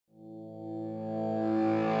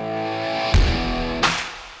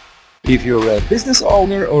If you're a business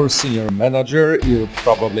owner or senior manager, you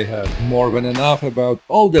probably have more than enough about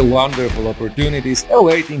all the wonderful opportunities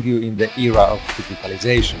awaiting you in the era of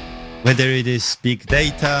digitalization. Whether it is big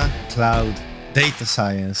data, cloud, data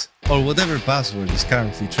science, or whatever buzzword is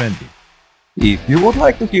currently trendy. If you would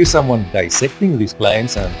like to hear someone dissecting these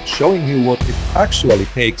claims and showing you what it actually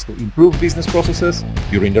takes to improve business processes,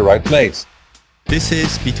 you're in the right place. This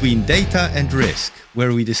is Between Data and Risk,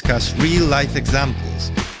 where we discuss real-life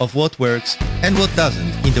examples of what works and what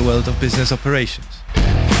doesn't in the world of business operations.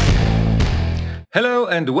 Hello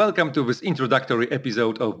and welcome to this introductory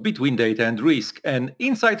episode of Between Data and Risk, an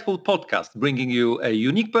insightful podcast bringing you a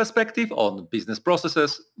unique perspective on business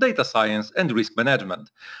processes, data science and risk management.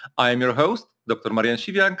 I am your host, Dr. Marian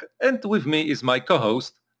Siwiak, and with me is my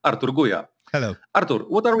co-host, Artur Guja. Hello. Artur,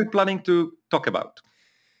 what are we planning to talk about?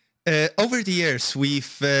 Over the years,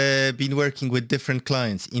 we've been working with different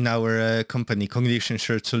clients in our company, Cognition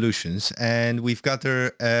Shared Solutions, and we've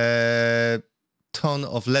gathered a ton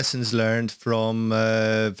of lessons learned from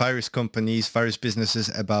various companies, various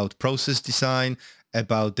businesses about process design,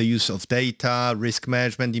 about the use of data, risk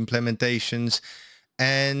management implementations,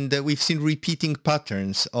 and we've seen repeating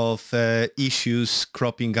patterns of issues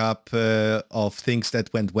cropping up of things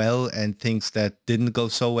that went well and things that didn't go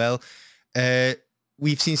so well.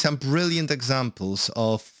 We've seen some brilliant examples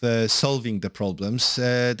of solving the problems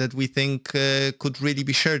that we think could really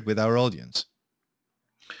be shared with our audience.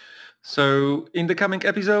 So in the coming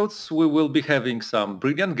episodes, we will be having some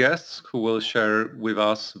brilliant guests who will share with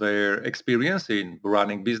us their experience in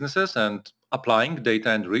running businesses and applying data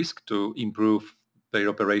and risk to improve their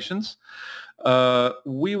operations.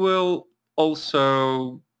 We will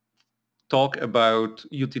also talk about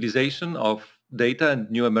utilization of data and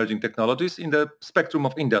new emerging technologies in the spectrum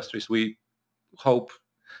of industries. We hope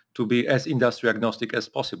to be as industry agnostic as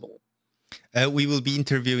possible. We will be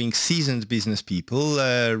interviewing seasoned business people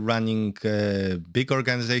running big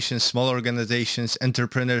organizations, small organizations,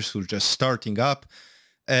 entrepreneurs who are just starting up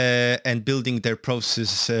and building their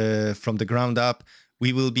process from the ground up.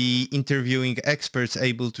 We will be interviewing experts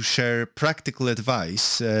able to share practical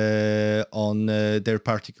advice on their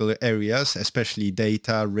particular areas, especially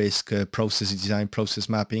data, risk, process design, process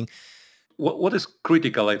mapping. What is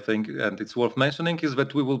critical, I think, and it's worth mentioning, is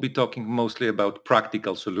that we will be talking mostly about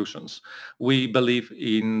practical solutions. We believe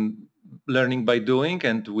in learning by doing,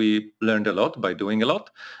 and we learned a lot by doing a lot.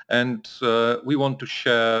 And we want to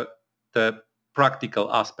share the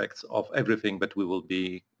practical aspects of everything that we will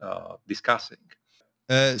be discussing.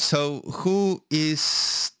 So who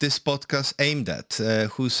is this podcast aimed at?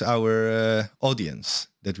 Who's our audience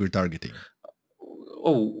that we're targeting?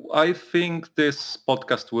 I think this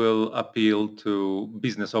podcast will appeal to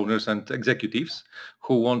business owners and executives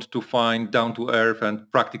who want to find down-to-earth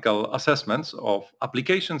and practical assessments of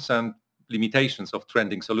applications and limitations of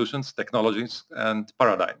trending solutions, technologies, and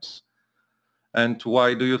paradigms. And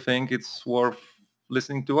why do you think it's worth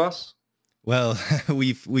listening to us? Well,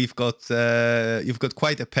 you've got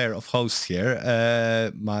quite a pair of hosts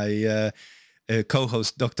here. My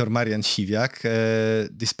co-host, Dr. Marian Siwiak,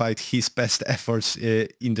 despite his best efforts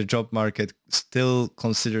in the job market, still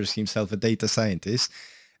considers himself a data scientist.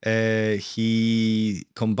 He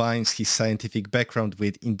combines his scientific background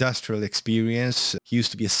with industrial experience. He used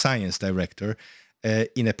to be a science director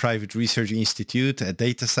in a private research institute, a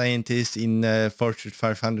data scientist in Fortune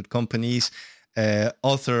 500 companies,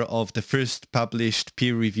 author of the first published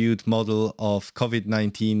peer-reviewed model of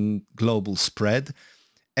COVID-19 global spread,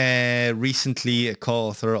 recently a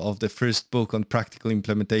co-author of the first book on practical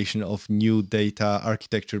implementation of new data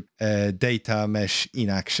architecture, Data Mesh in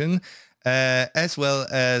Action, as well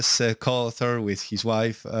as a co-author with his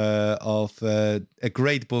wife of a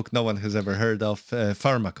great book no one has ever heard of,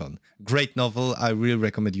 Pharmacon. Great novel. I really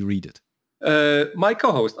recommend you read it. My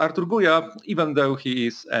co-host, Artur Guja, even though he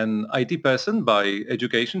is an IT person by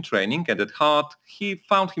education, training, and at heart, he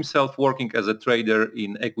found himself working as a trader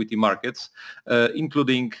in equity markets,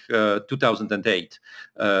 including 2008.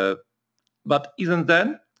 But even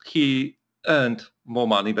then, he earned more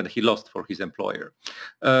money than he lost for his employer.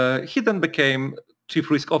 He then became chief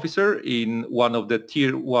risk officer in one of the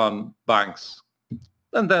tier 1 banks.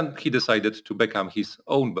 And then he decided to become his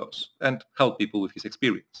own boss and help people with his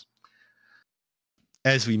experience.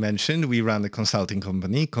 As we mentioned, we run a consulting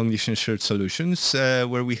company, Cognition Shared Solutions,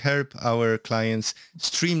 where we help our clients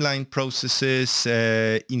streamline processes,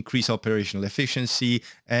 increase operational efficiency,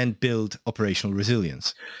 and build operational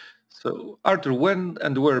resilience. So, Artur, when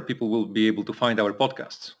and where people will be able to find our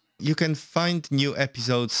podcasts? You can find new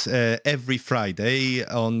episodes every Friday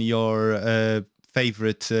on your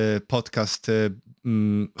favorite podcast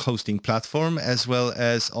hosting platform, as well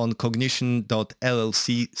as on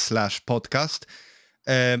cognition.llc/podcast.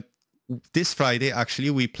 This Friday, actually,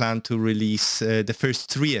 we plan to release the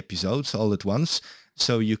first 3 episodes all at once.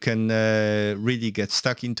 So you can really get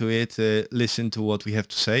stuck into it, listen to what we have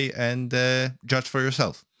to say, and judge for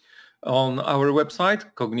yourself. On our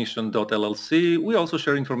website, cognition.llc, we also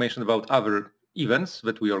share information about other events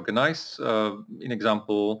that we organize. In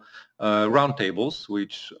example, roundtables,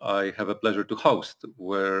 which I have a pleasure to host,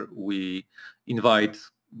 where we invite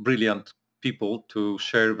brilliant people to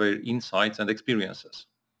share their insights and experiences.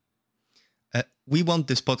 We want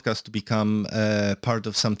this podcast to become part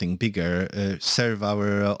of something bigger, serve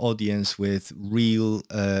our audience with real,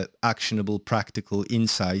 actionable, practical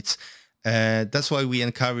insights. That's why we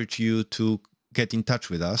encourage you to get in touch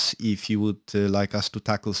with us if you would like us to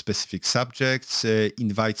tackle specific subjects,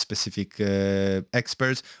 invite specific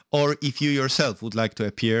experts, or if you yourself would like to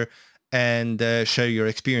appear and share your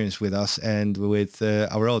experience with us and with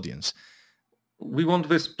our audience. We want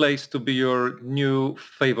this place to be your new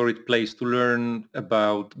favorite place to learn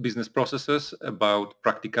about business processes, about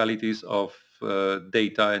practicalities of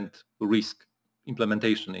data and risk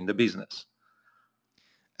implementation in the business.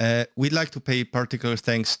 We'd like to pay particular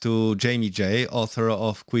thanks to Jamie J., author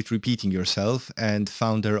of Quit Repeating Yourself and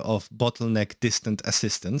founder of Bottleneck Distant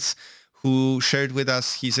Assistance, who shared with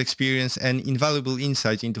us his experience and invaluable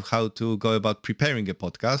insight into how to go about preparing a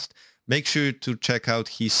podcast. Make sure to check out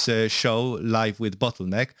his show Live with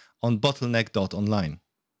Bottleneck on bottleneck.online.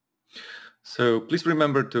 So please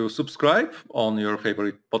remember to subscribe on your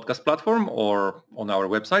favorite podcast platform or on our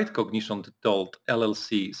website,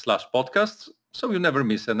 cognition.llc/podcasts, so you never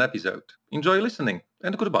miss an episode. Enjoy listening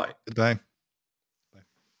and goodbye. Goodbye.